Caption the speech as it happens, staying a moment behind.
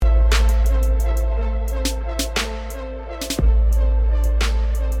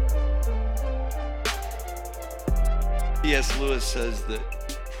Lewis says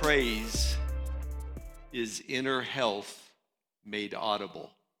that praise is inner health made audible.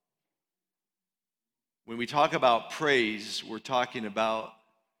 When we talk about praise, we're talking about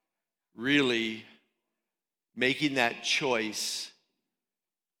really making that choice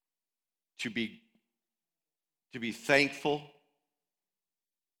to be thankful,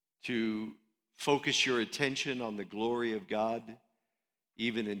 to focus your attention on the glory of God,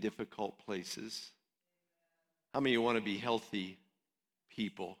 even in difficult places. How many of you want to be healthy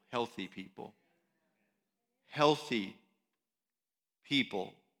people? Healthy people. Healthy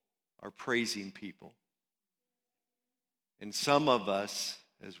people are praising people. And some of us,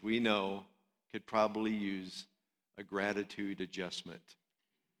 as we know, could probably use a gratitude adjustment,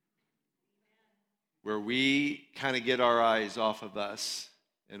 where we kind of get our eyes off of us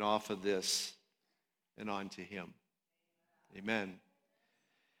and off of this and onto Him. Amen.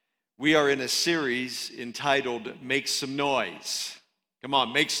 We are in a series entitled Make Some Noise. Come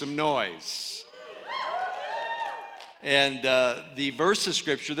on, make some noise. And the verse of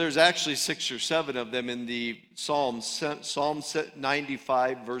Scripture, there's actually 6 or 7 of them in the Psalms. Psalm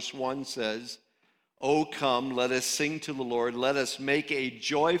 95 verse 1 says, "O come, let us sing to the Lord. Let us make a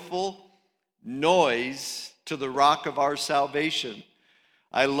joyful noise to the rock of our salvation."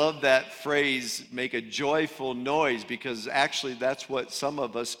 I love that phrase, make a joyful noise, because actually that's what some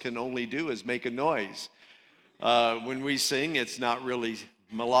of us can only do, is make a noise. When we sing, it's not really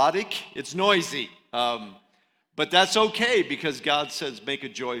melodic, it's noisy. But that's okay, because God says make a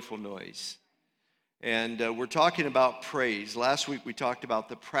joyful noise. And we're talking about praise. Last week we talked about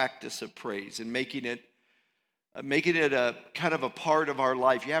the practice of praise and making it a kind of a part of our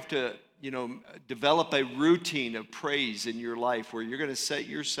life. You have to develop a routine of praise in your life where you're going to set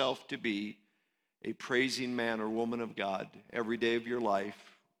yourself to be a praising man or woman of God every day of your life,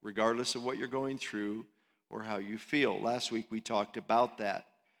 regardless of what you're going through or how you feel. Last week we talked about that,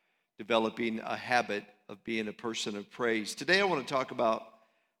 developing a habit of being a person of praise. Today I want to talk about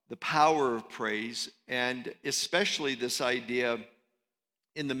the power of praise, and especially this idea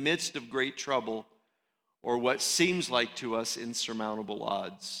in the midst of great trouble or what seems like to us insurmountable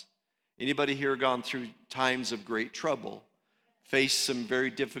odds. Anybody here gone through times of great trouble, faced some very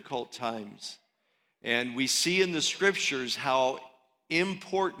difficult times? And we see in the Scriptures how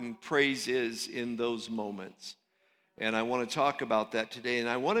important praise is in those moments. And I want to talk about that today. And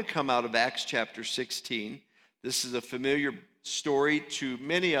I want to come out of Acts chapter 16. This is a familiar story to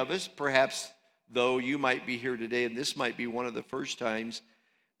many of us, perhaps though you might be here today, and this might be one of the first times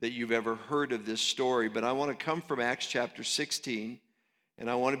that you've ever heard of this story. But I want to come from Acts chapter 16. And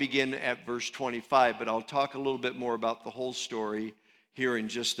I want to begin at verse 25, but I'll talk a little bit more about the whole story here in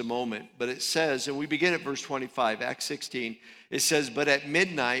just a moment. But it says, and we begin at verse 25, Acts 16, it says, "But at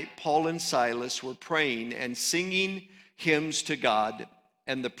midnight, Paul and Silas were praying and singing hymns to God,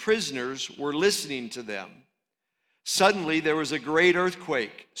 and the prisoners were listening to them. Suddenly there was a great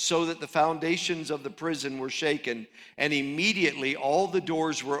earthquake, so that the foundations of the prison were shaken, and immediately all the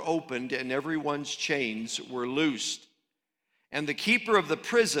doors were opened and everyone's chains were loosed. And the keeper of the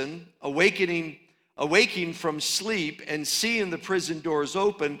prison, awaking from sleep and seeing the prison doors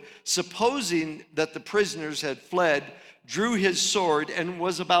open, supposing that the prisoners had fled, drew his sword and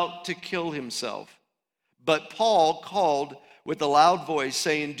was about to kill himself. But Paul called with a loud voice,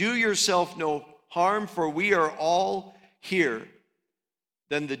 saying, 'Do yourself no harm, for we are all here.'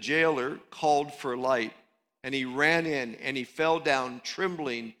 Then the jailer called for light, and he ran in, and he fell down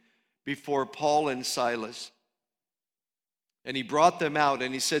trembling before Paul and Silas. And he brought them out,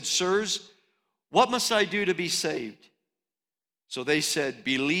 and he said, 'Sirs, what must I do to be saved?' So they said,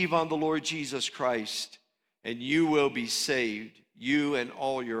 'Believe on the Lord Jesus Christ, and you will be saved, you and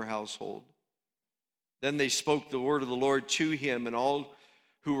all your household.' Then they spoke the word of the Lord to him and all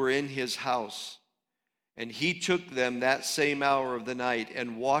who were in his house. And he took them that same hour of the night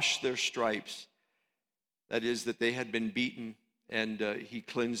and washed their stripes," that is, that they had been beaten, and he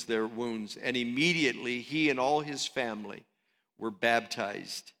cleansed their wounds. "And immediately he and all his family were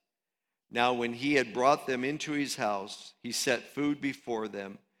baptized. Now when he had brought them into his house, he set food before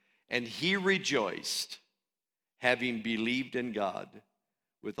them, and he rejoiced, having believed in God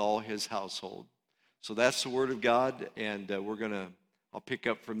with all his household." So that's the word of God, and I'll pick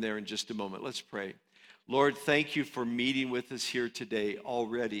up from there in just a moment. Let's pray. Lord, thank you for meeting with us here today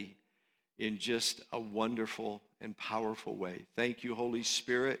already in just a wonderful and powerful way. Thank you, Holy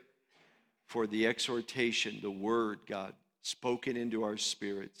Spirit, for the exhortation, the word, God, spoken into our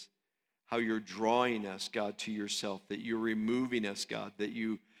spirits, how you're drawing us, God, to yourself, that you're removing us, God, that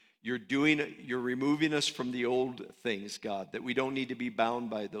you're removing us from the old things, God, that we don't need to be bound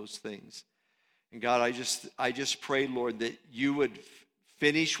by those things. And God, I just pray, Lord, that you would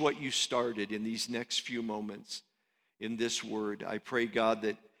finish what you started in these next few moments in this word. I pray, God,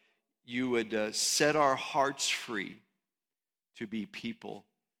 that you would set our hearts free to be people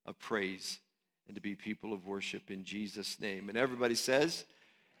of praise and to be people of worship in Jesus' name. And everybody says,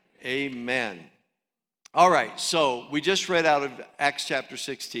 amen. All right, so we just read out of Acts chapter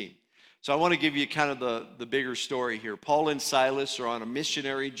 16. So I want to give you kind of the bigger story here. Paul and Silas are on a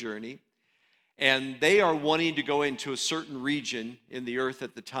missionary journey, and they are wanting to go into a certain region in the earth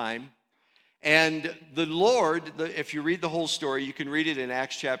at the time. And the Lord, if you read the whole story, you can read it in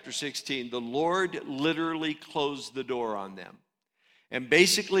Acts chapter 16. The Lord literally closed the door on them and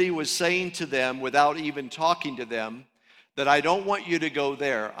basically was saying to them, without even talking to them, that I don't want you to go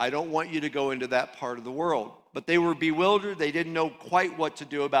there. I don't want you to go into that part of the world. But they were bewildered. They didn't know quite what to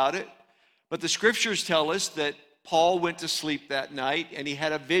do about it. But the scriptures tell us that Paul went to sleep that night and he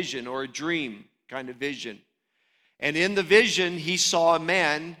had a vision, or a dream kind of vision. And in the vision, he saw a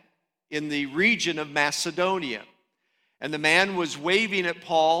man in the region of Macedonia. And the man was waving at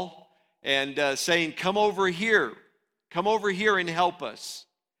Paul and saying, come over here and help us.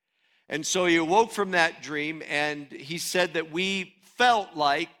 And so he awoke from that dream, and he said that we felt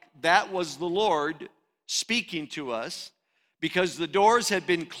like that was the Lord speaking to us, because the doors had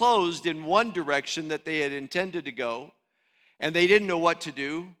been closed in one direction that they had intended to go, and they didn't know what to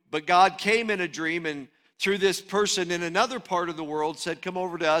do. But God came in a dream, and through this person in another part of the world said, come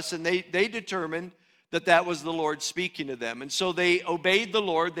over to us, and they determined that that was the Lord speaking to them. And so they obeyed the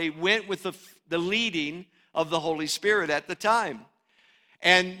Lord. They went with the leading of the Holy Spirit at the time.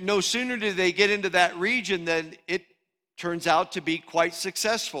 And no sooner did they get into that region than it turns out to be quite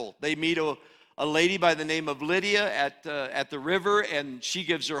successful. They meet a lady by the name of Lydia at the river, and she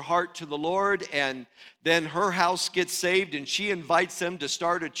gives her heart to the Lord, and then her house gets saved, and she invites them to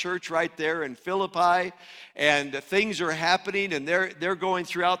start a church right there in Philippi, and things are happening, and they're going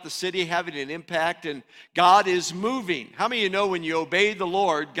throughout the city having an impact, and God is moving. How many of you know when you obey the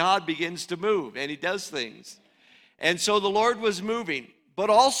Lord, God begins to move, and he does things? And so the Lord was moving. But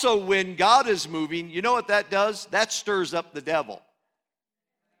also when God is moving, you know what that does? That stirs up the devil.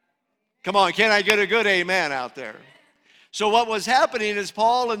 Come on, can I get a good amen out there? So what was happening is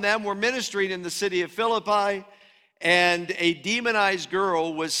Paul and them were ministering in the city of Philippi, and a demonized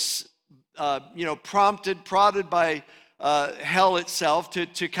girl was, prodded by hell itself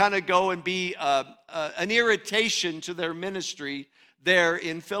to kind of go and be an irritation to their ministry there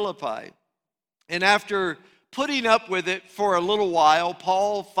in Philippi. And after putting up with it for a little while,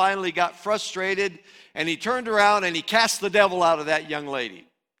 Paul finally got frustrated, and he turned around and he cast the devil out of that young lady.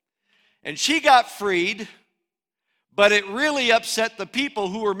 And she got freed, but it really upset the people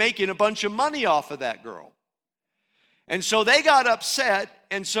who were making a bunch of money off of that girl. And so they got upset,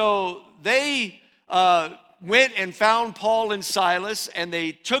 and so they went and found Paul and Silas, and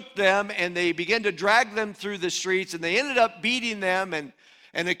they took them and they began to drag them through the streets, and they ended up beating them and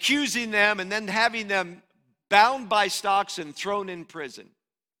accusing them, and then having them bound by stocks and thrown in prison.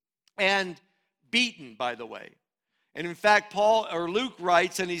 And beaten, by the way. And in fact, Luke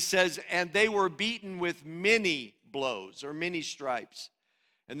writes, and he says, and they were beaten with many blows, or many stripes.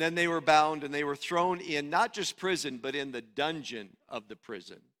 And then they were bound, and they were thrown in not just prison, but in the dungeon of the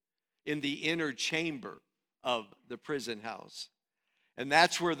prison, in the inner chamber of the prison house. And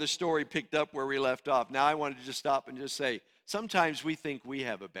that's where the story picked up where we left off. Now I wanted to just stop and just say, sometimes we think we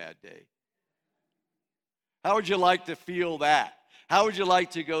have a bad day. How would you like to feel that? How would you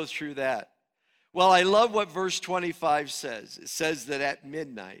like to go through that? Well, I love what verse 25 says. It says that at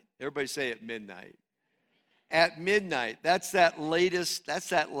midnight, everybody say at midnight. At midnight, that's that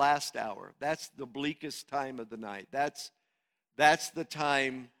last hour. That's the bleakest time of the night. That's the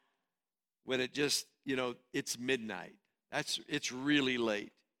time when it just, it's midnight. It's really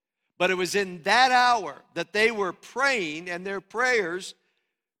late. But it was in that hour that they were praying, and their prayers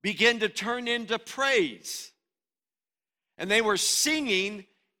began to turn into praise. And they were singing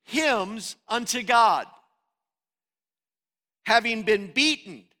hymns unto God. Having been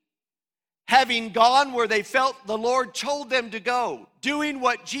beaten, having gone where they felt the Lord told them to go, doing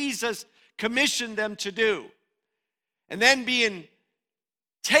what Jesus commissioned them to do, and then being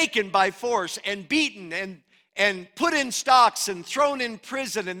taken by force and beaten and put in stocks and thrown in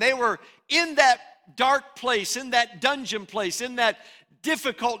prison. And they were in that dark place, in that dungeon place, in that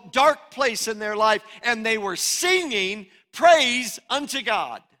difficult, dark place in their life, and they were singing praise unto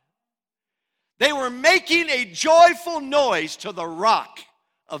God. They were making a joyful noise to the rock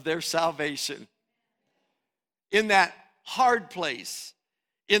of their salvation. In that hard place,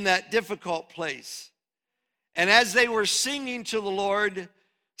 in that difficult place. And as they were singing to the Lord,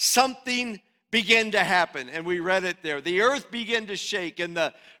 something began to happen. And we read it there. The earth began to shake, and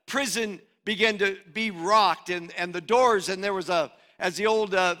the prison began to be rocked, and the doors, and there was as the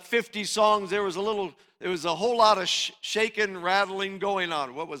old 50 songs, there was a whole lot of shaking, rattling going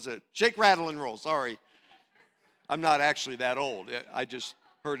on. What was it? Shake, rattle, and roll. Sorry. I'm not actually that old. I just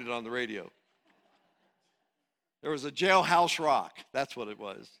heard it on the radio. There was a jailhouse rock. That's what it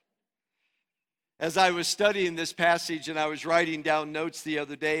was. As I was studying this passage and I was writing down notes the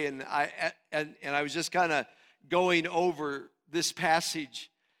other day, and I was just kind of going over this passage,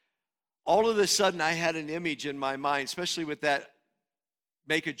 all of a sudden I had an image in my mind, especially with that,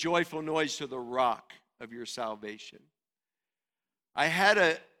 make a joyful noise to the rock of your salvation. I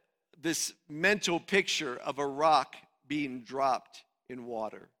had this mental picture of a rock being dropped in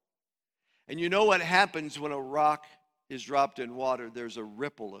water. And you know what happens when a rock is dropped in water? There's a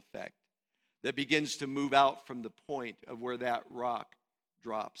ripple effect that begins to move out from the point of where that rock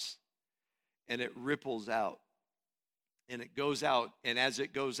drops. And it ripples out. And it goes out. And as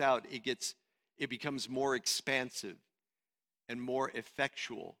it goes out, it becomes more expansive and more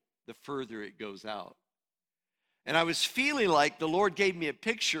effectual the further it goes out. And I was feeling like the Lord gave me a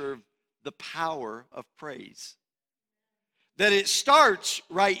picture of the power of praise. That it starts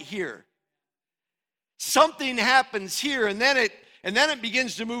right here. Something happens here, and then it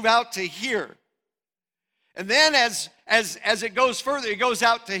begins to move out to here. And then as it goes further, it goes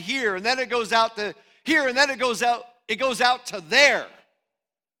out to here, and then it goes out to here, and then it goes out to there.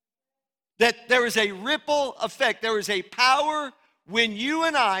 That there is a ripple effect. There is a power when you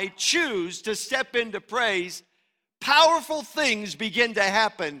and I choose to step into praise. Powerful things begin to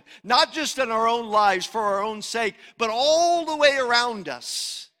happen, not just in our own lives for our own sake, but all the way around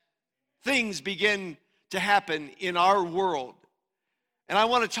us. Things begin to happen in our world. And I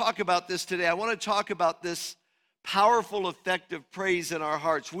want to talk about this today. I want to talk about this powerful effect of praise in our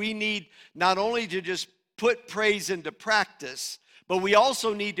hearts. We need not only to just put praise into practice, but we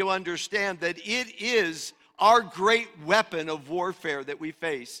also need to understand that it is our great weapon of warfare that we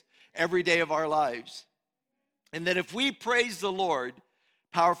face every day of our lives. And that if we praise the Lord,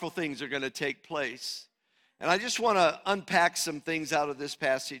 powerful things are going to take place. And I just want to unpack some things out of this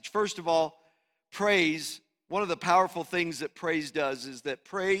passage. First of all, praise, one of the powerful things that praise does is that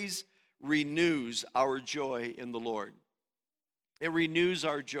praise renews our joy in the Lord. It renews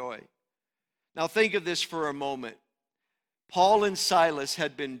our joy. Now think of this for a moment. Paul and Silas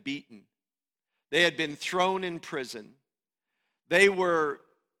had been beaten. They had been thrown in prison. They were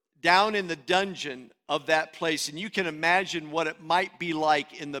down in the dungeon of that place, and you can imagine what it might be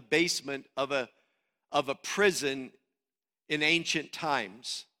like in the basement of a prison in ancient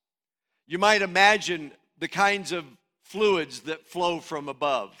times. You might imagine the kinds of fluids that flow from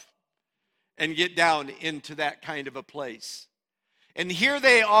above and get down into that kind of a place. And here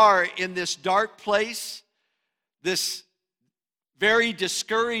they are in this dark place, this very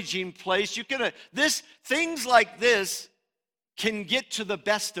discouraging place. Things like this can get to the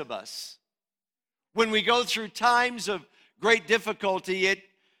best of us. When we go through times of great difficulty,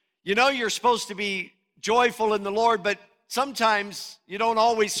 you're supposed to be joyful in the Lord, but sometimes you don't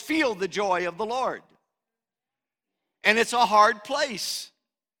always feel the joy of the Lord. And it's a hard place.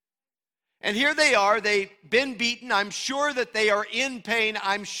 And here they are, they've been beaten. I'm sure that they are in pain.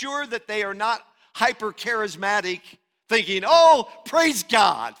 I'm sure that they are not hyper-charismatic, thinking, oh, praise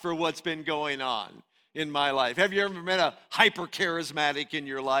God for what's been going on in my life. Have you ever met a hyper-charismatic in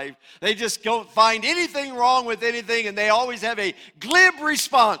your life? They just don't find anything wrong with anything, and they always have a glib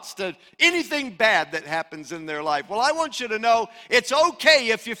response to anything bad that happens in their life. Well, I want you to know it's okay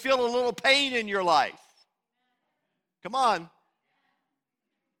if you feel a little pain in your life. Come on.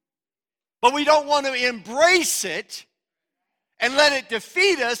 But we don't want to embrace it and let it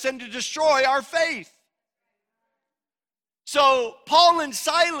defeat us and to destroy our faith. So Paul and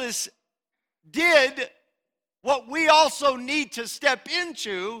Silas did what we also need to step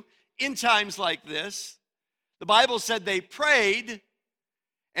into in times like this. The Bible said they prayed,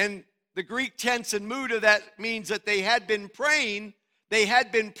 and the Greek tense and mood of that means that they had been praying. They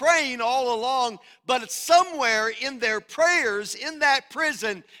had been praying all along, but somewhere in their prayers in that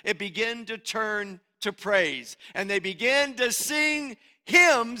prison, it began to turn to praise. And they began to sing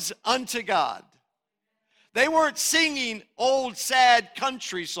hymns unto God. They weren't singing old, sad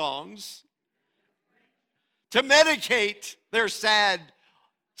country songs to medicate their sad,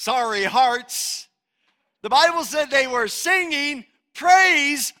 sorry hearts. The Bible said they were singing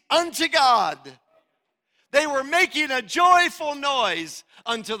praise unto God. They were making a joyful noise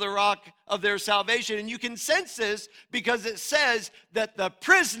unto the rock of their salvation. And you can sense this because it says that the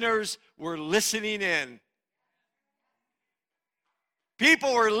prisoners were listening in.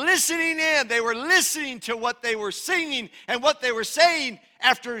 People were listening in. They were listening to what they were singing and what they were saying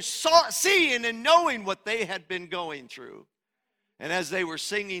after seeing and knowing what they had been going through. And as they were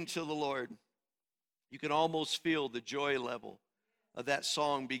singing to the Lord, you can almost feel the joy level of that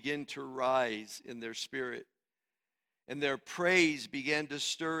song begin to rise in their spirit. And their praise began to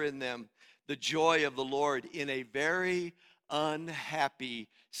stir in them the joy of the Lord in a very unhappy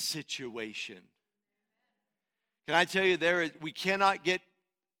situation. Can I tell you, we cannot get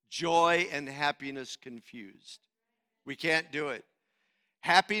joy and happiness confused. We can't do it.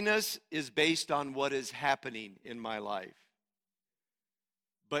 Happiness is based on what is happening in my life.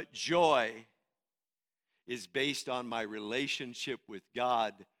 But joy is based on my relationship with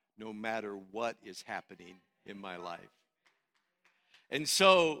God, no matter what is happening in my life. And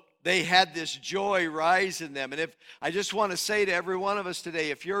so they had this joy rise in them. And if I just want to say to every one of us today,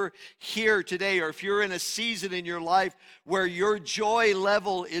 if you're here today or if you're in a season in your life where your joy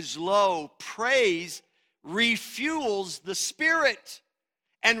level is low, praise refuels the spirit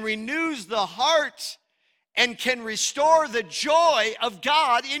and renews the heart and can restore the joy of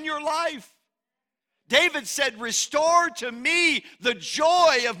God in your life. David said, restore to me the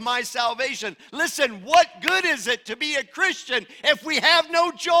joy of my salvation. Listen, what good is it to be a Christian if we have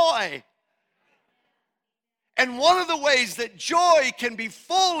no joy? And one of the ways that joy can be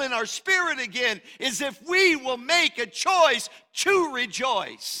full in our spirit again is if we will make a choice to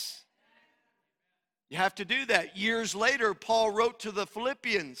rejoice. You have to do that. Years later, Paul wrote to the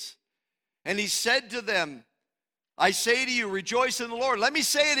Philippians, and he said to them, I say to you, rejoice in the Lord. Let me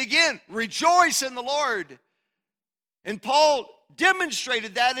say it again, rejoice in the Lord. And Paul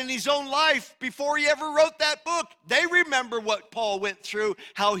demonstrated that in his own life before he ever wrote that book. They remember what Paul went through,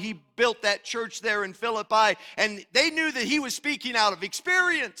 how he built that church there in Philippi, and they knew that he was speaking out of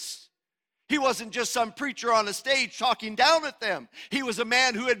experience. He wasn't just some preacher on a stage talking down at them. He was a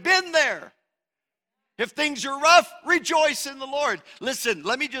man who had been there. If things are rough, rejoice in the Lord. Listen,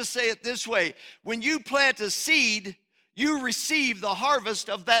 let me just say it this way. When you plant a seed, you receive the harvest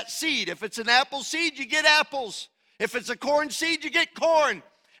of that seed. If it's an apple seed, you get apples. If it's a corn seed, you get corn.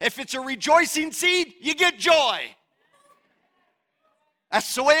 If it's a rejoicing seed, you get joy.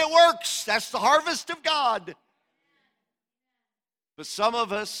 That's the way it works. That's the harvest of God. But some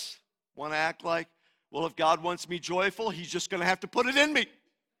of us want to act like, well, if God wants me joyful, he's just going to have to put it in me.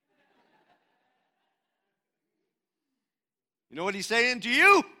 You know what he's saying to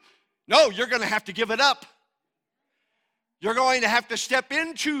you? No, you're going to have to give it up. You're going to have to step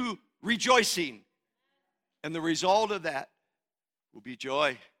into rejoicing. And the result of that will be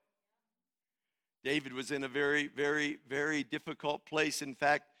joy. David was in a very, very, very difficult place. In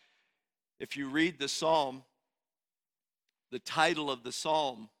fact, if you read the psalm, the title of the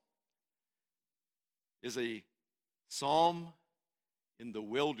psalm is a psalm in the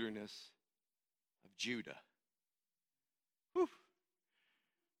wilderness of Judah. Whew.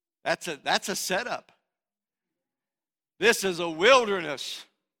 That's a setup. This is a wilderness.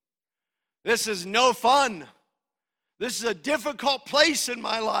 This is no fun. This is a difficult place in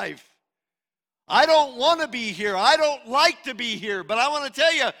my life. I don't want to be here. I don't like to be here. But I want to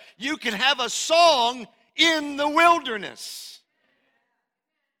tell you, you can have a song in the wilderness.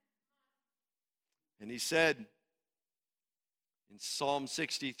 And he said in Psalm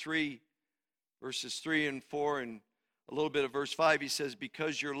 63, verses 3 and 4, and a little bit of verse 5, he says,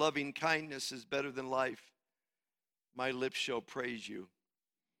 because your loving kindness is better than life, my lips shall praise you.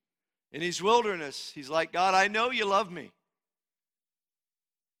 In his wilderness, he's like, God, I know you love me.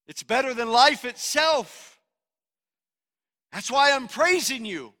 It's better than life itself. That's why I'm praising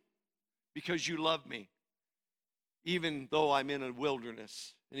you, because you love me, even though I'm in a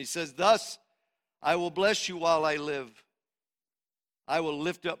wilderness. And he says, thus, I will bless you while I live. I will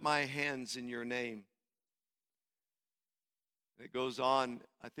lift up my hands in your name. It goes on,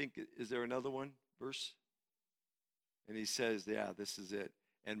 I think, is there another one, verse? And he says, yeah, this is it.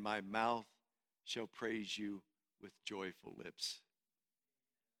 And my mouth shall praise you with joyful lips.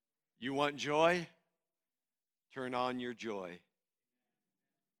 You want joy? Turn on your joy.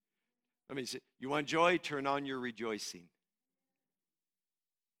 Let me say, you want joy? Turn on your rejoicing.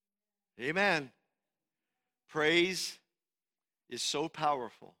 Amen. Praise is so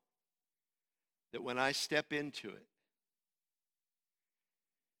powerful that when I step into it,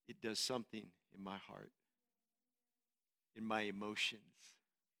 it does something in my heart, in my emotions.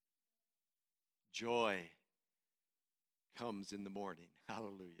 Joy comes in the morning.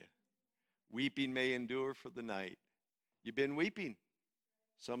 Hallelujah. Weeping may endure for the night. You've been weeping.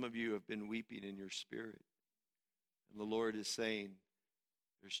 Some of you have been weeping in your spirit. And the Lord is saying,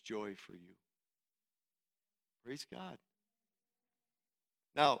 there's joy for you. Praise God.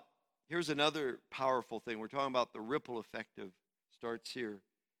 Now, here's another powerful thing. We're talking about the ripple effect of starts here.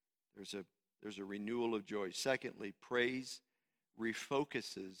 There's a renewal of joy. Secondly, praise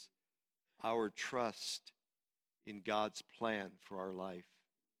refocuses our trust in God's plan for our life.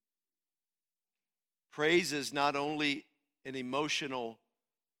 Praise is not only an emotional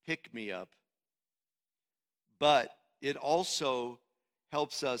pick-me-up, but it also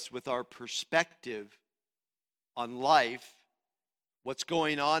helps us with our perspective on life, what's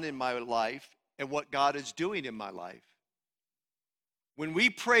going on in my life, and what God is doing in my life. When we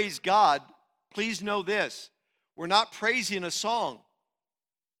praise God, please know this, we're not praising a song.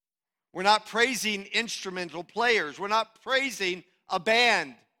 We're not praising instrumental players. We're not praising a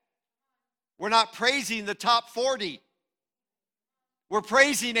band. We're not praising the top 40. We're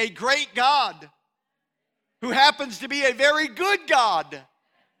praising a great God who happens to be a very good God.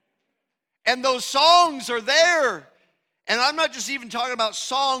 And those songs are there. And I'm not just even talking about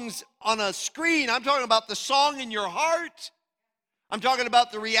songs on a screen. I'm talking about the song in your heart. I'm talking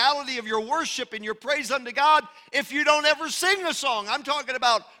about the reality of your worship and your praise unto God if you don't ever sing a song. I'm talking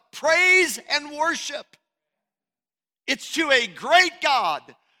about praise and worship. It's to a great God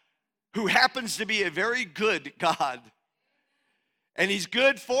who happens to be a very good God. And he's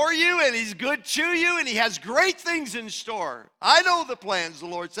good for you, and he's good to you, and he has great things in store. I know the plans, the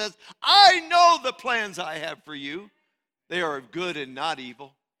Lord says. I know the plans I have for you. They are of good and not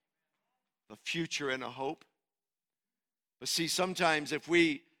evil, a future and a hope. But see, sometimes if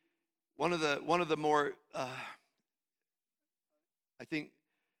we, one of the more, I don't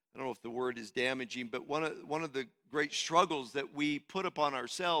know if the word is damaging, but one of the great struggles that we put upon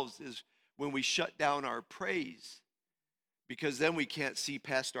ourselves is when we shut down our praise, because then we can't see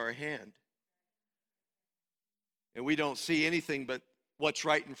past our hand. And we don't see anything but what's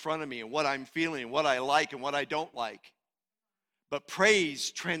right in front of me and what I'm feeling, what I like and what I don't like. But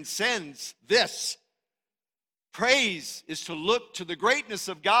praise transcends this. Praise is to look to the greatness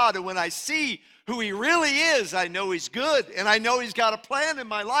of God, and when I see who he really is, I know he's good, and I know he's got a plan in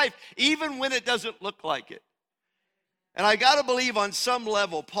my life, even when it doesn't look like it. And I got to believe on some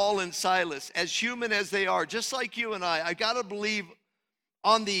level, Paul and Silas, as human as they are, just like you and I got to believe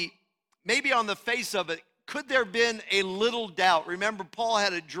maybe on the face of it, could there have been a little doubt? Remember, Paul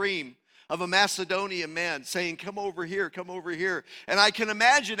had a dream of a Macedonian man saying, come over here, come over here. And I can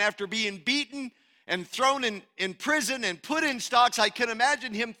imagine after being beaten and thrown in prison and put in stocks, I can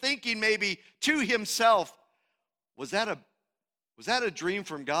imagine him thinking maybe to himself, was that a dream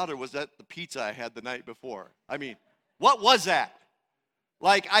from God, or was that the pizza I had the night before? I mean, what was that?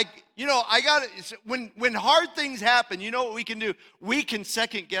 Like, when hard things happen, you know what we can do? We can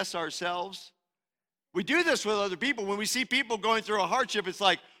second guess ourselves. We do this with other people. When we see people going through a hardship, it's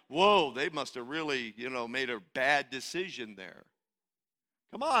like, whoa, they must have really, made a bad decision there.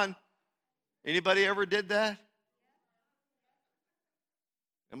 Come on. Anybody ever did that?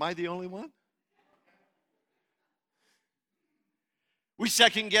 Am I the only one? We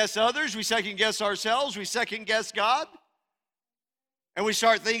second guess others, we second guess ourselves, we second guess God. And we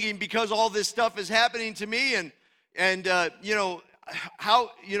start thinking, because all this stuff is happening to me and I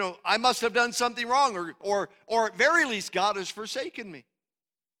must have done something wrong, or at very least God has forsaken me.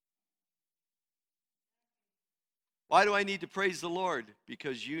 Why do I need to praise the Lord?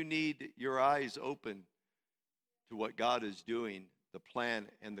 Because you need your eyes open to what God is doing, the plan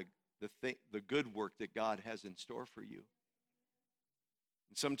and the good work that God has in store for you.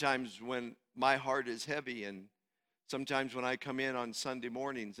 And sometimes when my heart is heavy, and sometimes when I come in on Sunday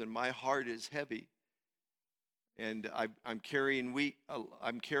mornings and my heart is heavy, and I'm carrying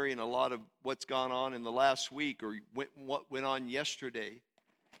a lot of what's gone on in the last week, or what went on yesterday,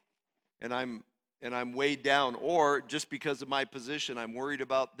 and I'm weighed down, or just because of my position, I'm worried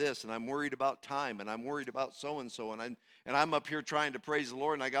about this, and I'm worried about time, and I'm worried about so-and-so, and I'm up here trying to praise the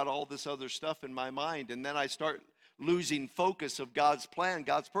Lord, and I got all this other stuff in my mind, and then I start losing focus of God's plan,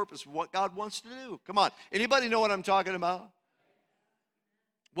 God's purpose, what God wants to do. Come on, anybody know what I'm talking about?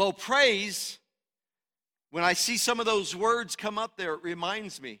 Well, praise, when I see some of those words come up there, it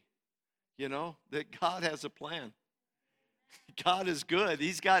reminds me, that God has a plan. God is good.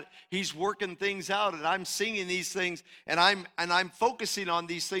 He's working things out, and I'm singing these things, and I'm focusing on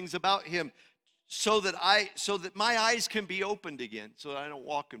these things about him so that my eyes can be opened again, so that I don't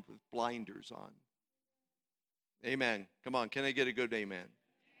walk with blinders on. Amen. Come on, can I get a good amen?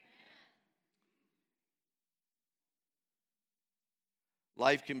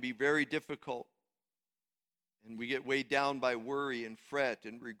 Life can be very difficult, and we get weighed down by worry and fret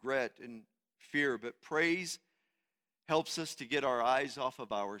and regret and fear, but praise helps us to get our eyes off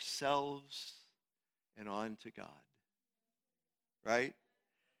of ourselves and on to God. Right?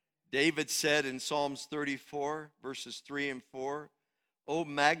 David said in Psalms 34, verses 3 and 4, "Oh,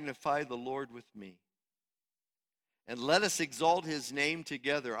 magnify the Lord with me, and let us exalt his name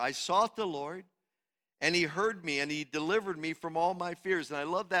together. I sought the Lord, and he heard me, and he delivered me from all my fears." And I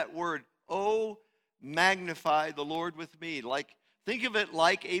love that word, "Oh, magnify the Lord with me." Think of it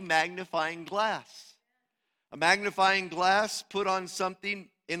like a magnifying glass. A magnifying glass put on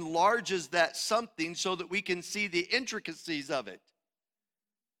something enlarges that something so that we can see the intricacies of it.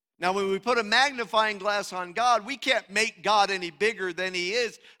 Now, when we put a magnifying glass on God, we can't make God any bigger than he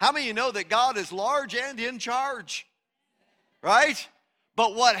is. How many of you know that God is large and in charge? Right?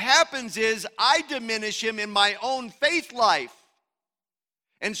 But what happens is I diminish him in my own faith life.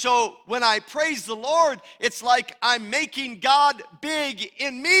 And so when I praise the Lord, it's like I'm making God big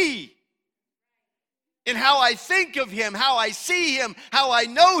in me. In how I think of him, how I see him, how I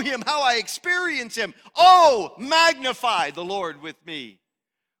know him, how I experience him. Oh, magnify the Lord with me.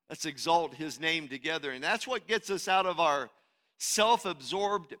 Let's exalt his name together. And that's what gets us out of our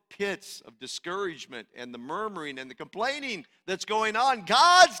self-absorbed pits of discouragement and the murmuring and the complaining that's going on.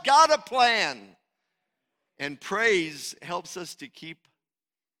 God's got a plan. And praise helps us to keep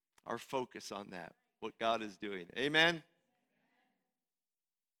our focus on that, what God is doing. Amen?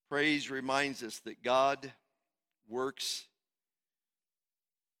 Praise reminds us that God works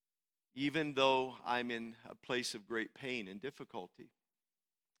even though I'm in a place of great pain and difficulty,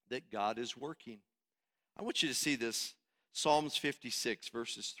 that God is working. I want you to see this, Psalms 56,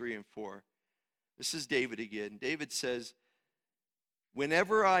 verses 3 and 4. This is David again. David says,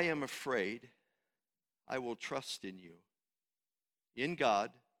 "Whenever I am afraid, I will trust in you. In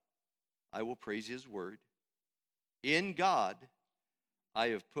God, I will praise his word. In God, I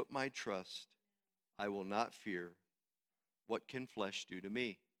have put my trust. I will not fear. What can flesh do to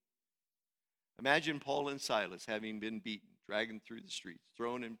me?" Imagine Paul and Silas having been beaten, dragged through the streets,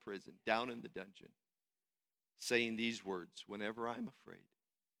 thrown in prison, down in the dungeon, saying these words, "Whenever I'm afraid."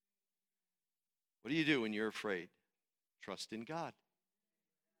 What do you do when you're afraid? Trust in God.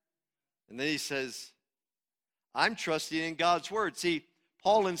 And then he says, I'm trusting in God's word. See,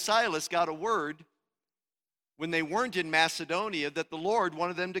 Paul and Silas got a word when they weren't in Macedonia that the Lord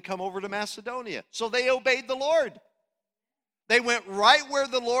wanted them to come over to Macedonia. So they obeyed the Lord. They went right where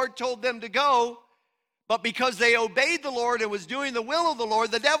the Lord told them to go, but because they obeyed the Lord and was doing the will of the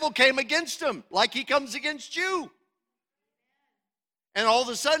Lord, the devil came against them like he comes against you. And all of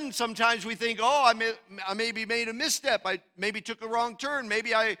a sudden, sometimes we think, oh, I maybe made a misstep. I maybe took a wrong turn.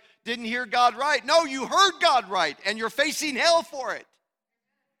 Maybe I didn't hear God right. No, you heard God right, and you're facing hell for it.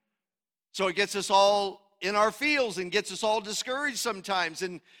 So it gets us all in our feels and gets us all discouraged sometimes.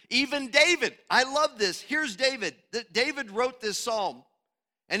 And even David, I love this. Here's David. David wrote this psalm.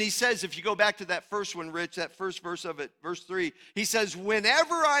 And he says, if you go back to that first one, Rich, that first verse of it, verse 3, he says,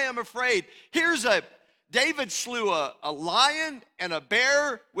 whenever I am afraid, David slew a lion and a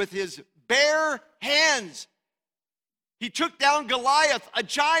bear with his bare hands. He took down Goliath, a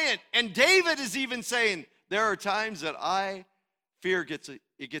giant. And David is even saying, there are times that fear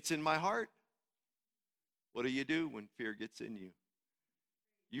gets in my heart. What do you do when fear gets in you?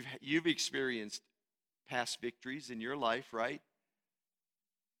 You've experienced past victories in your life, right?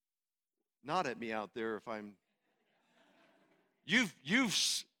 Not at me out there if I'm. You've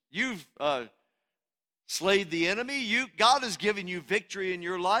slayed the enemy. God has given you victory in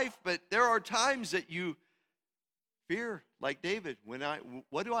your life, but there are times that you fear, like David.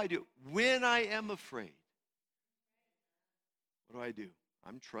 What do I do when I am afraid? What do I do?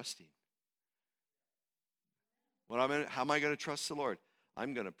 I'm trusting. How am I going to trust the Lord?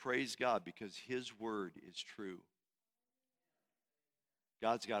 I'm going to praise God because his word is true.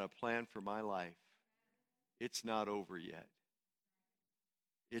 God's got a plan for my life. It's not over yet.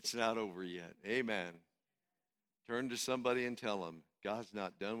 It's not over yet. Amen. Turn to somebody and tell them, God's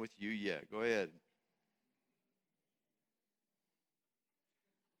not done with you yet. Go ahead.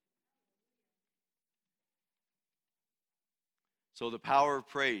 So the power of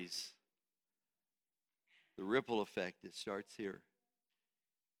praise, the ripple effect, it starts here.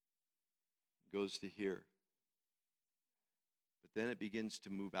 It goes to here. But then it begins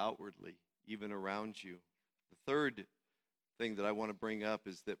to move outwardly, even around you. The third thing that I want to bring up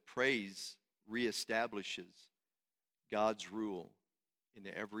is that praise reestablishes God's rule in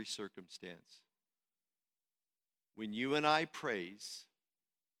every circumstance. When you and I praise,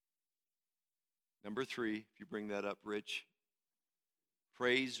 number 3, if you bring that up, Rich,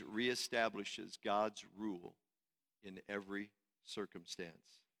 praise reestablishes God's rule in every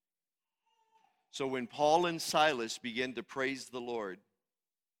circumstance. So when Paul and Silas began to praise the Lord,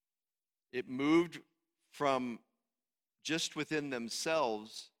 it moved from just within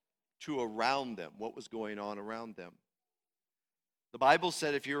themselves to around them, what was going on around them. The Bible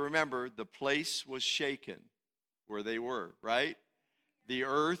said, if you remember, the place was shaken where they were, right? The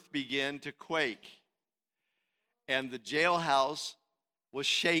earth began to quake, and the jailhouse was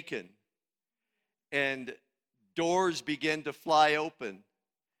shaken, and doors began to fly open,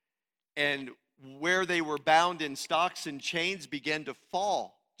 and where they were bound in stocks and chains began to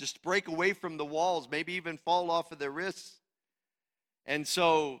fall, just break away from the walls, maybe even fall off of their wrists. And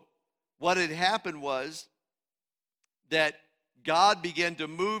so what had happened was that God began to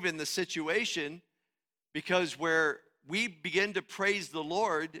move in the situation, because where we begin to praise the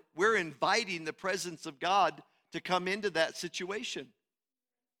Lord, we're inviting the presence of God to come into that situation.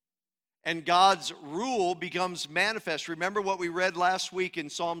 And God's rule becomes manifest. Remember what we read last week in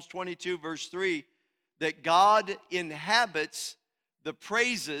Psalms 22, verse 3, that God inhabits the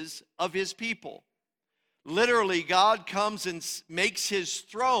praises of his people. Literally, God comes and makes his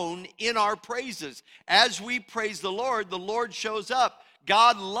throne in our praises. As we praise the Lord shows up.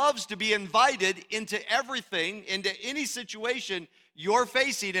 God loves to be invited into everything, into any situation you're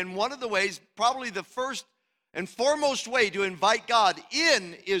facing. And one of the ways, probably the first and foremost way to invite God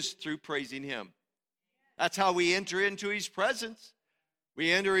in, is through praising him. That's how we enter into his presence.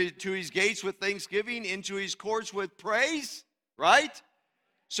 We enter into his gates with thanksgiving, into his courts with praise, right?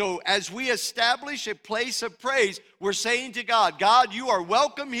 So as we establish a place of praise, we're saying to God, God, you are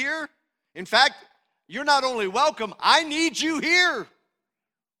welcome here. In fact, you're not only welcome, I need you here.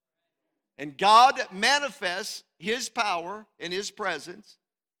 And God manifests his power and his presence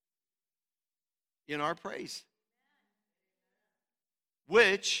in our praise,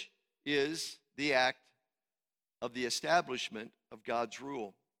 which is the act of the establishment of God's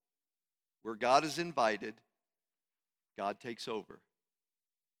rule. Where God is invited, God takes over.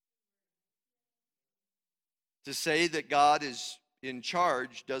 To say that God is in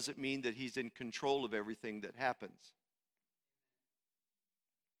charge doesn't mean that he's in control of everything that happens.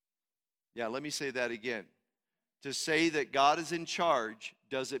 Yeah, let me say that again. To say that God is in charge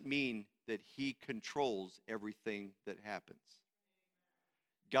doesn't mean that he controls everything that happens.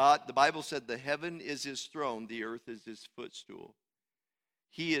 God, the Bible said, the heaven is his throne, the earth is his footstool.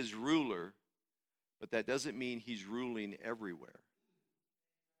 He is ruler, but that doesn't mean he's ruling everywhere.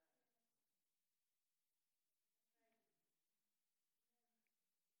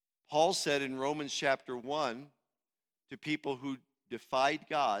 Paul said in Romans chapter 1 to people who defied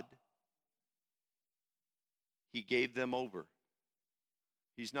God, he gave them over.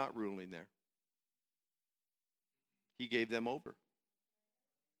 He's not ruling there. He gave them over.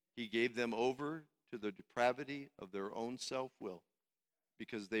 He gave them over to the depravity of their own self-will,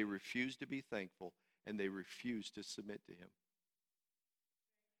 because they refused to be thankful and they refused to submit to him.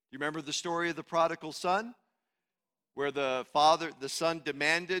 You remember the story of the prodigal son, where the son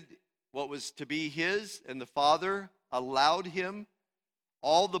demanded what was to be his, and the father allowed him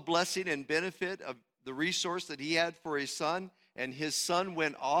all the blessing and benefit of the resource that he had for his son, and his son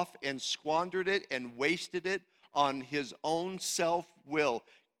went off and squandered it and wasted it on his own self-will.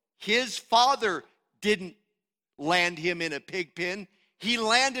 His father didn't land him in a pig pen. He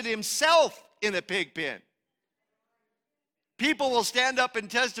landed himself in a pig pen. People will stand up and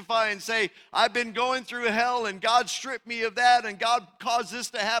testify and say, I've been going through hell and God stripped me of that and God caused this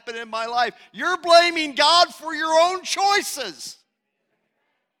to happen in my life. You're blaming God for your own choices.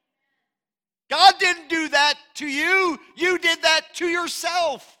 God didn't do that to you. You did that to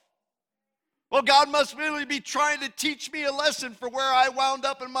yourself. Well, God must really be trying to teach me a lesson for where I wound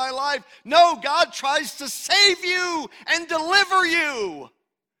up in my life. No, God tries to save you and deliver you.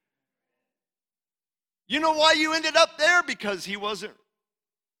 You know why you ended up there? Because he wasn't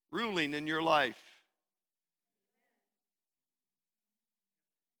ruling in your life.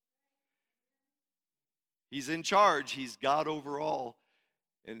 He's in charge. He's God over all.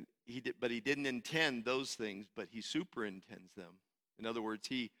 But he didn't intend those things, but he superintends them. In other words,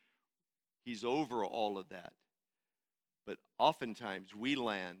 he's over all of that. But oftentimes we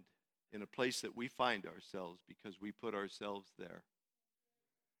land in a place that we find ourselves because we put ourselves there.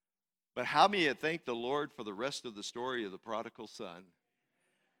 But how many thank the Lord for the rest of the story of the prodigal son?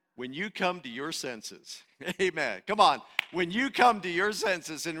 When you come to your senses, amen, come on. When you come to your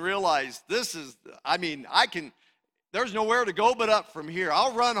senses and realize there's nowhere to go but up from here.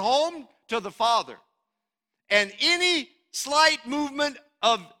 I'll run home to the Father. And any slight movement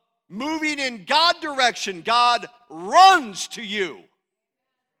of moving in God direction, God runs to you.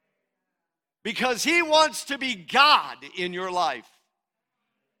 Because he wants to be God in your life.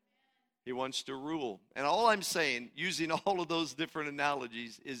 He wants to rule. And all I'm saying, using all of those different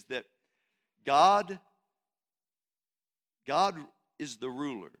analogies, is that God is the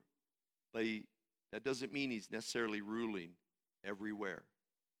ruler. but that doesn't mean he's necessarily ruling everywhere.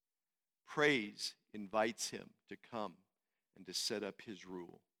 Praise invites him to come and to set up his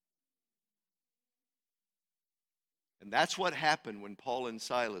rule. And that's what happened when Paul and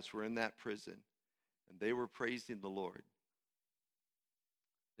Silas were in that prison and they were praising the Lord.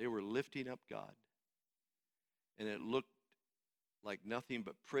 They were lifting up God. And it looked like nothing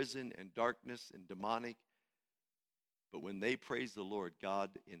but prison and darkness and demonic. But when they praised the Lord,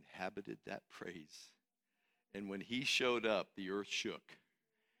 God inhabited that praise. And when he showed up, the earth shook.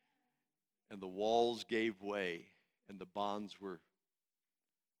 And the walls gave way. And the bonds were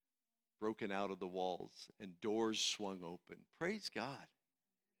broken out of the walls. And doors swung open. Praise God.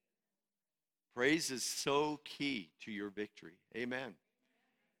 Praise is so key to your victory. Amen.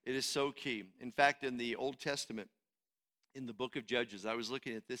 It is so key. In fact, in the Old Testament, in the book of Judges, I was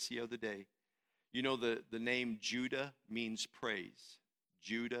looking at this the other day. You know, the name Judah means praise.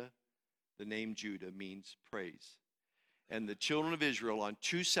 Judah, the name Judah means praise. And the children of Israel, on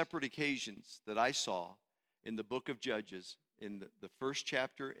two separate occasions that I saw in the book of Judges, in the first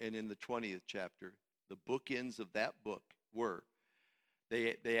chapter and in the 20th chapter, the bookends of that book were,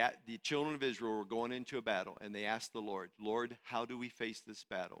 the children of Israel were going into a battle, and they asked the Lord, Lord, how do we face this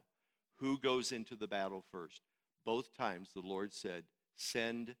battle? Who goes into the battle first? Both times the Lord said,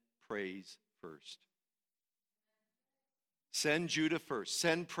 send praise first. Send Judah first.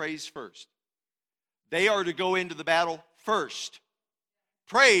 Send praise first. They are to go into the battle first.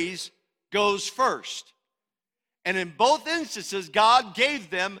 Praise goes first. And in both instances, God gave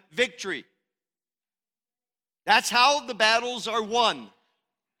them victory. That's how the battles are won.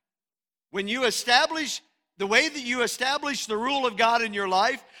 When you establish, the way that you establish the rule of God in your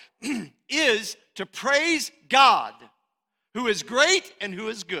life is to praise God, who is great and who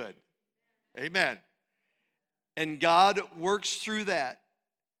is good. Amen. And God works through that,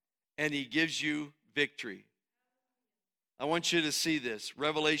 and he gives you victory. I want you to see this.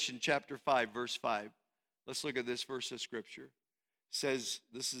 Revelation chapter 5, verse 5. Let's look at this verse of Scripture. It says,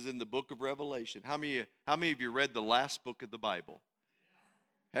 this is in the book of Revelation. How many of you read the last book of the Bible?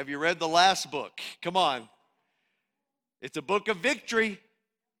 Have you read the last book? Come on. It's a book of victory.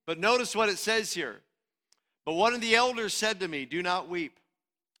 But notice what it says here. But one of the elders said to me, do not weep.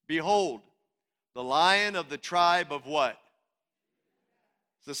 Behold, the Lion of the tribe of what?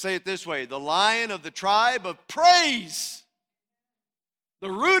 So say it this way. The Lion of the tribe of praise,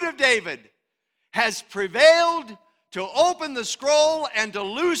 the root of David, has prevailed to open the scroll and to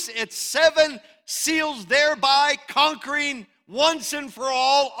loose its 7 seals, thereby conquering once and for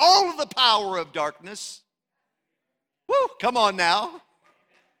all of the power of darkness. Woo, come on now.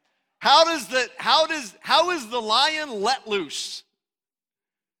 How is the lion let loose?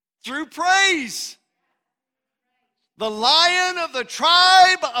 Through praise. The Lion of the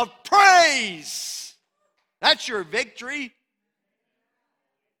tribe of praise. That's your victory.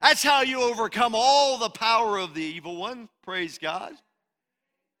 That's how you overcome all the power of the evil one. Praise God.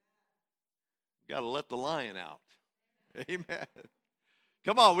 You got to let the lion out. Amen.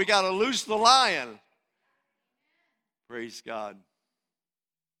 Come on, we got to loose the lion. Praise God.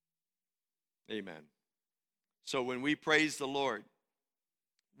 Amen. So when we praise the Lord,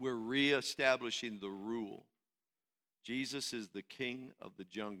 we're reestablishing the rule. Jesus is the king of the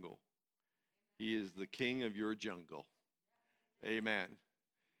jungle. He is the king of your jungle. Amen.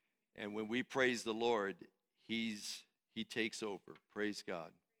 And when we praise the Lord, he takes over. Praise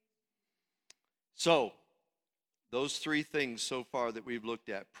God. So, those 3 things so far that we've looked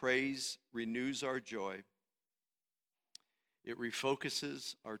at. Praise renews our joy. It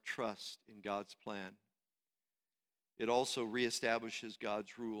refocuses our trust in God's plan. It also reestablishes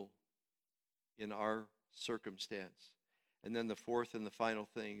God's rule in our circumstance. And then the fourth and the final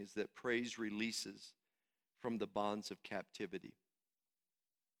thing is that praise releases from the bonds of captivity.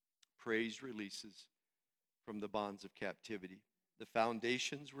 Praise releases from the bonds of captivity. The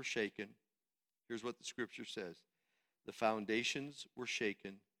foundations were shaken. Here's what the Scripture says. The foundations were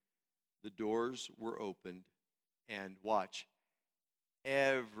shaken, the doors were opened, and watch,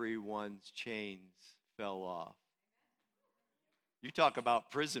 everyone's chains fell off. You talk about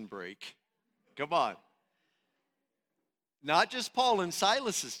prison break. Come on. Not just Paul and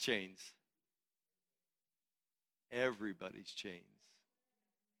Silas's chains. Everybody's chains.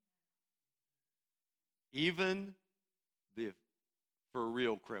 Even the for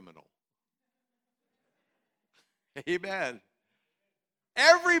real criminal. Amen.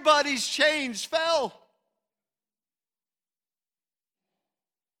 Everybody's chains fell.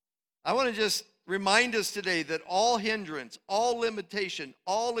 I want to just remind us today that all hindrance, all limitation,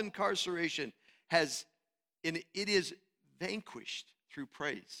 all incarceration it is vanquished through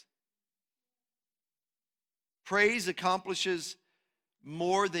praise. Praise accomplishes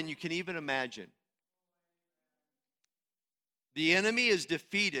more than you can even imagine. The enemy is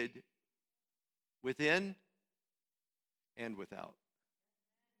defeated within and without.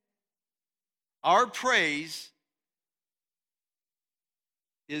 Our praise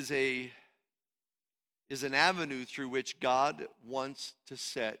is an avenue through which God wants to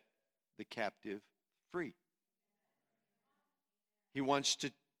set the captive free. He wants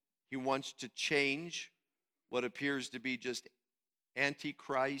to change what appears to be just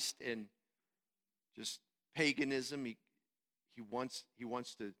antichrist and just paganism. He wants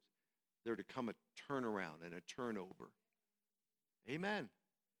there to come a turnaround and a turnover. Amen.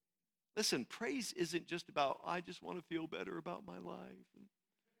 Listen, praise isn't just about, I just want to feel better about my life.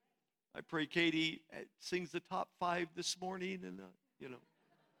 I pray Katie sings the top 5 this morning, and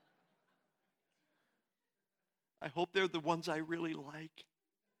I hope they're the ones I really like.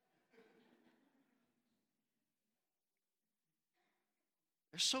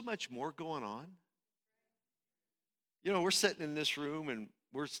 There's so much more going on. We're sitting in this room, and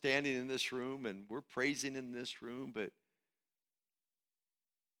we're standing in this room, and we're praising in this room, but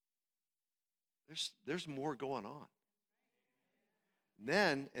there's more going on.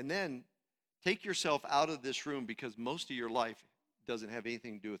 And then take yourself out of this room, because most of your life doesn't have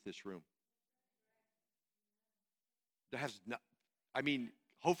anything to do with this room.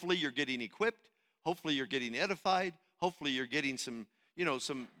 Hopefully you're getting equipped. Hopefully you're getting edified. Hopefully you're getting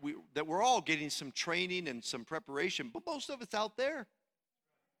that we're all getting some training and some preparation, but most of it's out there.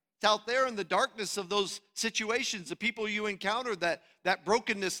 It's out there in the darkness of those situations, the people you encounter, that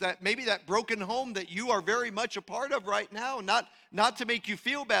brokenness, that maybe that broken home that you are very much a part of right now. Not to make you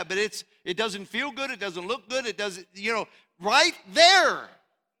feel bad, but it doesn't feel good, it doesn't look good, it doesn't, right there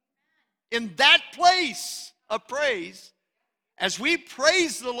in that place of praise, as we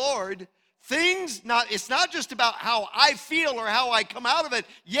praise the Lord, it's not just about how I feel or how I come out of it.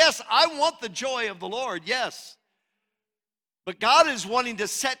 Yes, I want the joy of the Lord, yes. But God is wanting to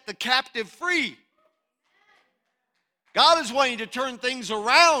set the captive free. God is wanting to turn things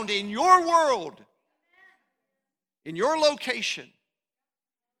around in your world, in your location.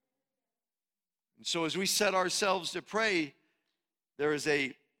 And so as we set ourselves to pray, there's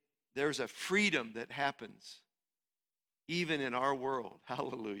a freedom that happens even in our world.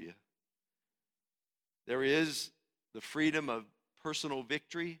 Hallelujah. There is the freedom of personal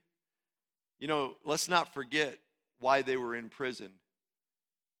victory. Let's not forget why they were in prison.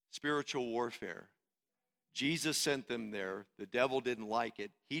 Spiritual warfare. Jesus sent them there. The devil didn't like it.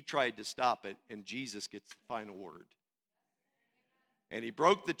 He tried to stop it, and Jesus gets the final word. And he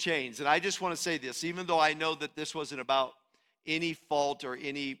broke the chains. And I just want to say this, even though I know that this wasn't about any fault or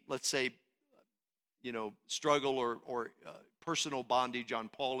any, let's say, struggle or personal bondage on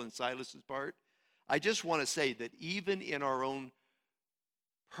Paul and Silas's part, I just want to say that even in our own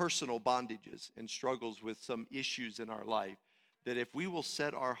personal bondages and struggles with some issues in our life, that if we will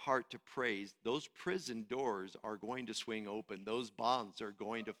set our heart to praise, those prison doors are going to swing open. Those bonds are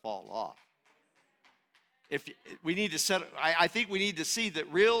going to fall off. I think we need to see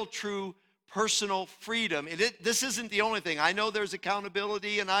that real, true, personal freedom. This isn't the only thing. I know there's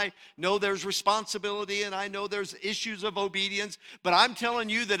accountability, and I know there's responsibility, and I know there's issues of obedience, but I'm telling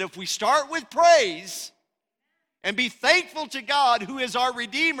you that if we start with praise and be thankful to God, who is our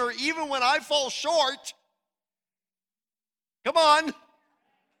Redeemer, even when I fall short, come on,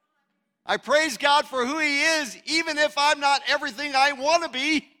 I praise God for who He is, even if I'm not everything I want to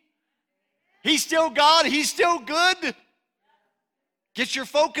be. He's still God, He's still good. Get your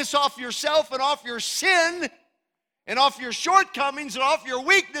focus off yourself and off your sin and off your shortcomings and off your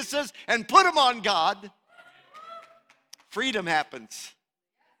weaknesses and put them on God. Freedom happens.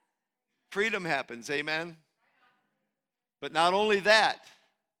 Freedom happens, amen? But not only that,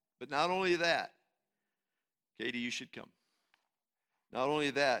 Katie, you should come. Not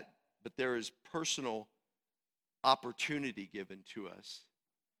only that, but there is personal opportunity given to us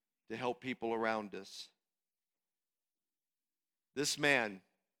to help people around us. This man,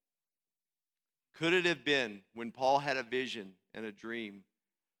 could it have been when Paul had a vision and a dream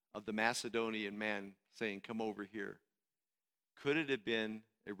of the Macedonian man saying, come over here? Could it have been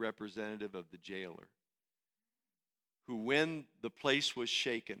a representative of the jailer who, when the place was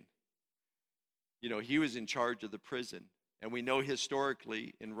shaken, he was in charge of the prison. And we know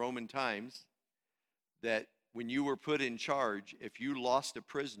historically in Roman times that when you were put in charge, if you lost a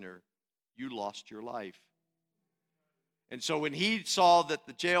prisoner, you lost your life. And so when he saw that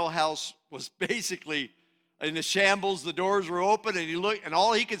the jailhouse was basically in a shambles, the doors were open, and he looked, and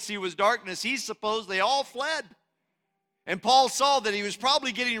all he could see was darkness, he supposed they all fled. And Paul saw that he was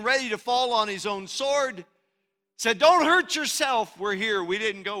probably getting ready to fall on his own sword. said, don't hurt yourself. We're here. We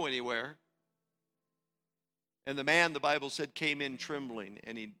didn't go anywhere. And the man, the Bible said, came in trembling,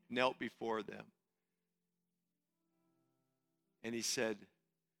 and he knelt before them. And he said,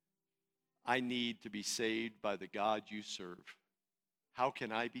 I need to be saved by the God you serve. How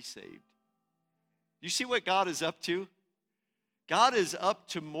can I be saved? You see what God is up to? God is up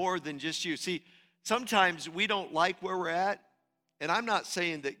to more than just you. See, sometimes we don't like where we're at, and I'm not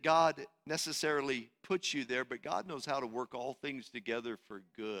saying that God necessarily puts you there, but God knows how to work all things together for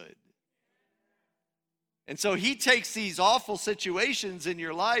good. And so he takes these awful situations in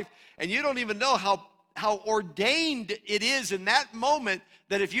your life, and you don't even know how ordained it is in that moment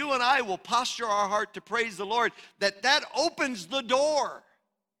that if you and I will posture our heart to praise the Lord, that opens the door.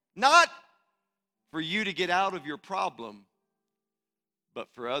 Not for you to get out of your problem, but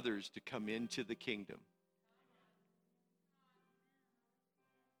for others to come into the kingdom.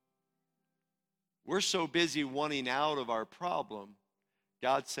 We're so busy wanting out of our problem.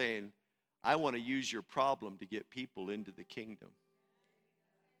 God's saying, I want to use your problem to get people into the kingdom.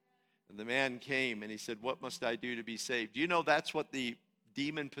 And the man came and he said, what must I do to be saved? Do you know that's what the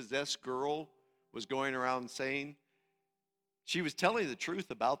demon-possessed girl was going around saying? She was telling the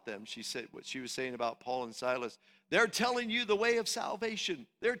truth about them. She said what she was saying about Paul and Silas. They're telling you the way of salvation.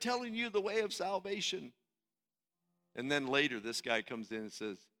 They're telling you the way of salvation. And then later this guy comes in and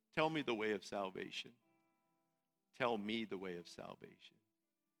says, tell me the way of salvation. Tell me the way of salvation.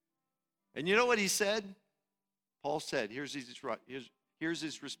 And you know what he said? Paul said, here's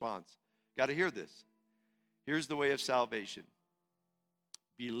his response. Got to hear this. Here's the way of salvation.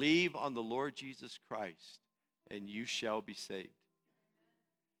 Believe on the Lord Jesus Christ, and you shall be saved.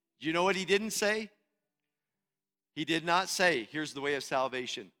 You know what he didn't say? He did not say, here's the way of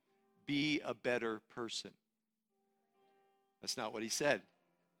salvation. Be a better person. That's not what he said.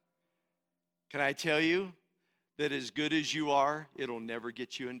 Can I tell you that as good as you are, it'll never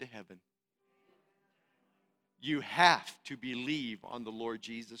get you into heaven. You have to believe on the Lord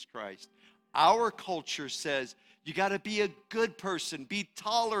Jesus Christ. Our culture says you got to be a good person, be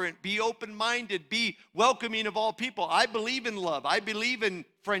tolerant, be open-minded, be welcoming of all people. I believe in love. I believe in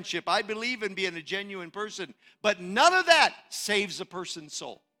friendship. I believe in being a genuine person. But none of that saves a person's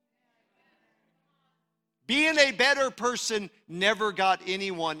soul. Being a better person never got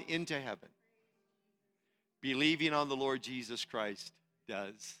anyone into heaven. Believing on the Lord Jesus Christ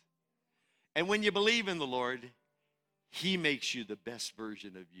does. And when you believe in the Lord, he makes you the best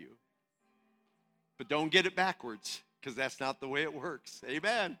version of you. But don't get it backwards, because that's not the way it works.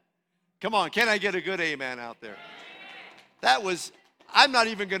 Amen. Come on, can I get a good amen out there? I'm not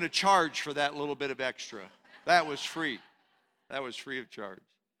even going to charge for that little bit of extra. That was free. That was free of charge.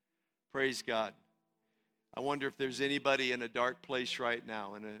 Praise God. I wonder if there's anybody in a dark place right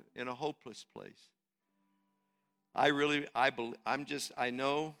now, in a hopeless place. I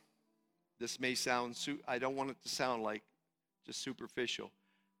know this may sound, I don't want it to sound like just superficial.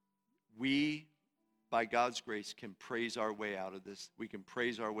 We, by God's grace, can praise our way out of this. We can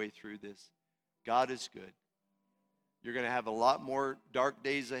praise our way through this. God is good. You're going to have a lot more dark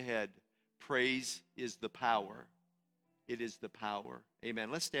days ahead. Praise is the power. It is the power.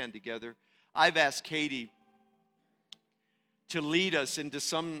 Amen. Let's stand together. I've asked Katie to lead us into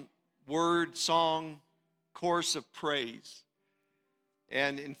some word, song, course of praise.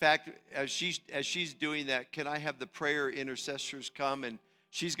 And in fact, as she's doing that, can I have the prayer intercessors come, and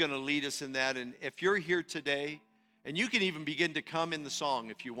she's going to lead us in that. And if you're here today, and you can even begin to come in the song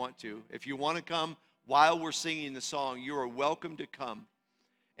if you want to. If you want to come while we're singing the song, you are welcome to come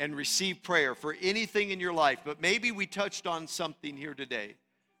and receive prayer for anything in your life. But maybe we touched on something here today.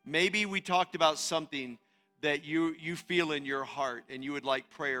 Maybe we talked about something that you feel in your heart and you would like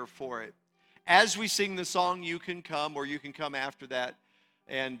prayer for it. As we sing the song, you can come, or you can come after that.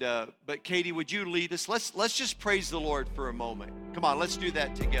 But Katie, would you lead us? Let's just praise the Lord for a moment. Come on, let's do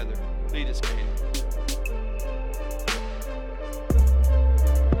that together. Lead us, Katie.